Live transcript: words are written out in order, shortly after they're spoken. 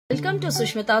Welcome to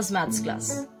Sushmita's maths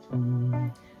class.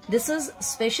 This is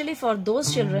specially for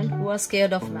those children who are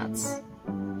scared of maths.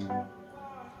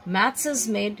 Maths is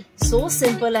made so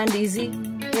simple and easy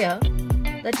here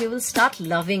that you will start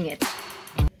loving it.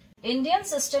 Indian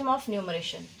system of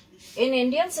numeration. In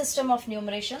Indian system of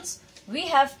numerations, we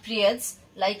have periods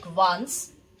like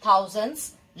ones,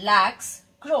 thousands, lakhs,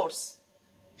 crores.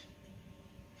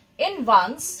 In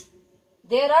ones,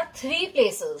 there are three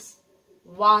places: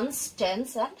 ones,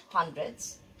 tens and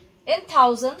hundreds. In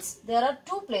thousands, there are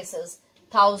two places: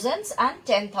 thousands and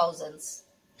 10,000s.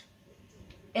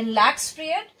 In lakhs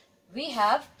period, we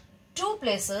have two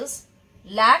places: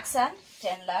 lakhs and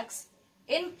 10 lakhs.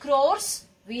 In crores,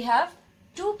 we have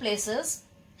two places: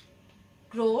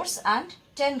 crores and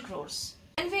 10 crores.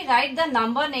 When we write the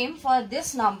number name for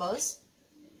these numbers,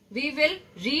 we will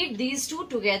read these two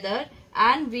together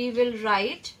and we will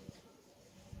write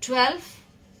 12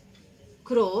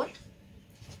 crore,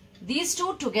 these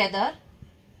two together,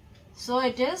 so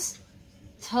it is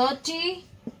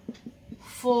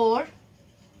 34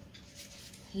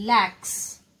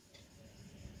 lakhs,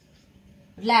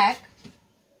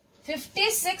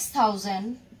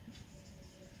 56,000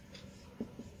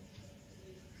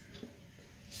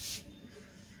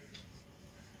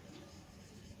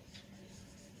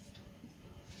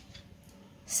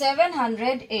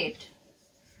 708.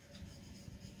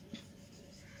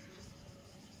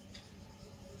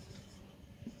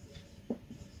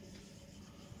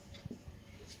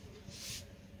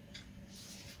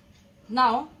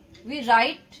 Now we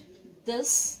write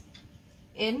this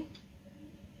in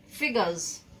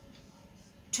figures.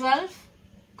 12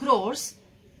 crores,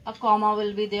 a comma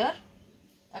will be there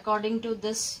according to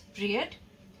this period.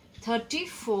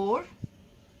 34,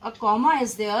 a comma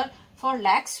is there for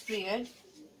lakhs period.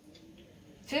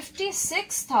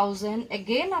 56,000,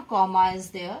 again a comma is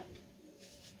there,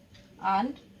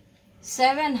 and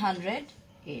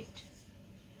 708.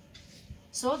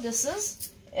 So this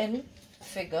is in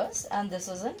figures and this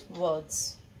is in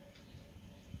words.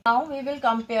 Now we will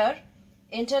compare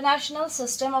international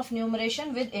system of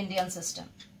numeration with Indian system.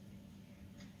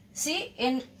 See,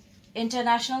 in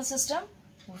international system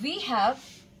we have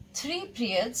three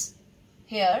periods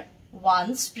here: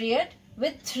 ones period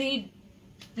with three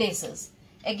places,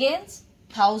 again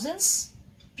thousands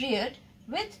period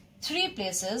with three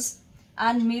places,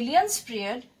 and millions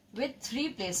period with three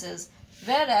places.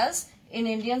 Whereas in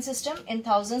Indian system, in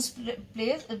thousands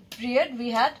period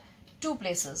we had two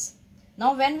places.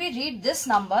 Now when we read this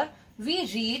number, we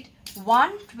read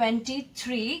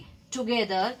 123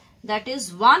 together, that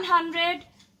is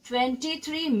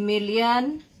 123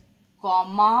 million,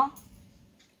 comma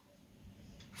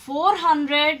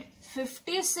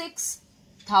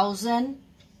 456,000,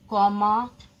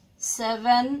 comma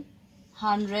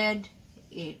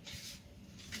 708.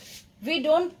 We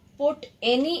don't put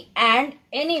any and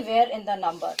anywhere in the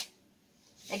number.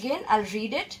 Again, I'll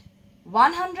read it: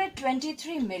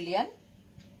 123 million,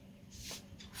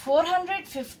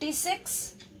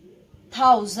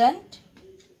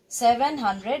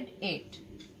 456,708.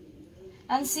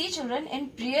 And see children, in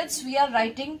periods we are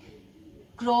writing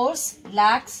crores,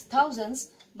 lakhs, thousands,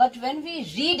 but when we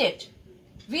read it,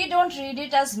 we don't read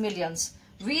it as millions.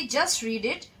 We just read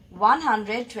it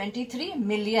 123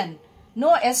 million.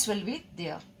 No S will be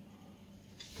there.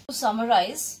 To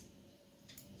summarize,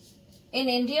 in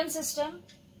Indian system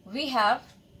we have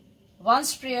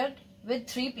ones period with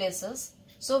three places.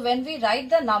 So when we write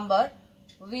the number,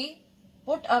 we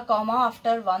put a comma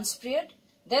after ones period,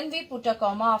 then we put a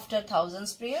comma after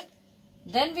thousands period,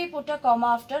 then we put a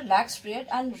comma after lakhs period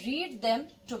and read them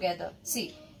together.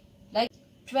 See, like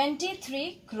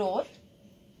 23 crore,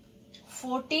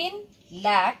 14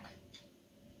 lakh,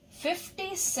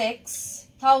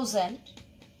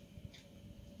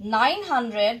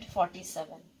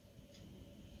 56,947.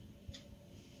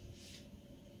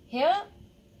 Here,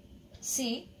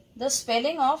 see, the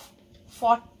spelling of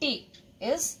 40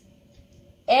 is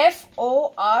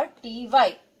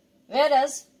F-O-R-T-Y,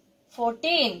 whereas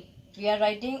 14 we are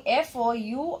writing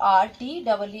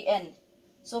F-O-U-R-T-E-N.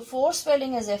 So 4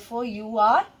 spelling is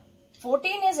F-O-U-R,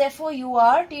 14 is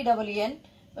F-O-U-R-T-E-N,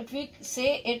 but we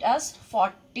say it as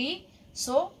 40,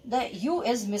 so the U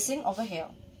is missing over here.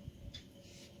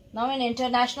 Now in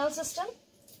international system,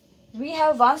 we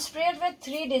have ones period with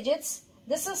 3 digits.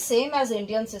 This is same as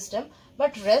Indian system,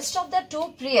 but rest of the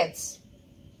two periods,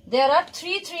 there are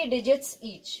 3 digits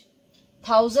each.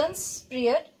 Thousands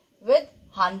period with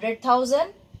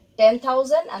 100,000,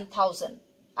 10,000 and 1,000.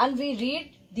 And we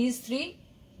read these 3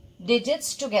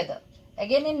 digits together.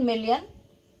 Again in million,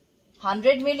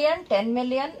 100 million, 10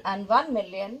 million and 1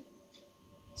 million.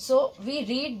 So we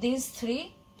read these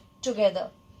 3 together.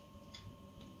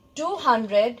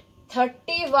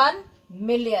 231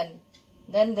 million.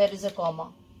 Then there is a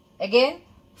comma. Again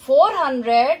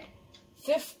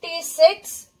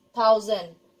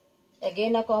 456,000.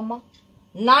 Again a comma.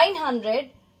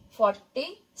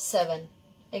 947.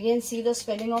 Again see the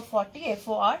spelling of 40,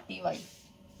 F-O-R-T-Y.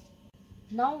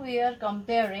 Now we are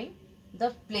comparing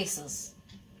the places.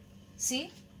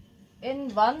 See,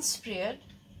 in one's period,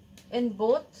 in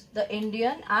both the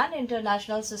Indian and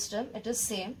international system, it is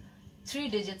same. 3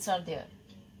 digits are there.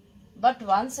 But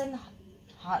once in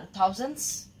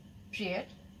thousands period,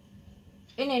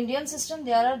 in Indian system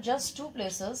there are just 2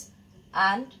 places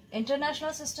and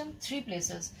international system 3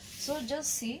 places. So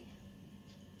just see,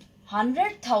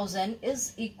 100,000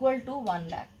 is equal to 1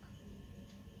 lakh.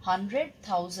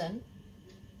 100,000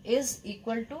 is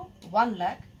equal to 1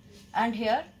 lakh, and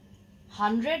here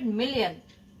 100 million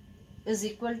is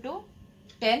equal to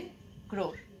 10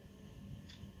 crore.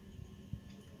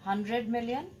 100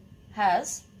 million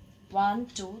has 1,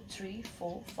 2, 3,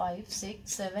 4, 5,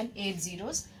 6, 7, 8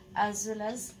 zeros, as well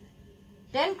as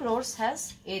 10 crores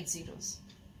has 8 zeros.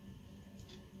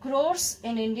 Crores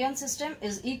in Indian system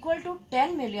is equal to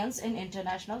 10 millions in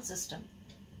international system.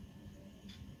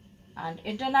 And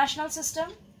international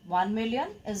system, 1 million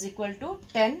is equal to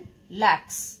 10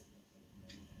 lakhs.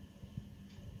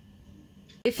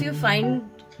 If you find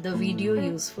the video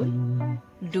useful,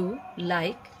 do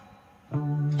like,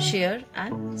 share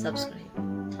and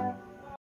subscribe.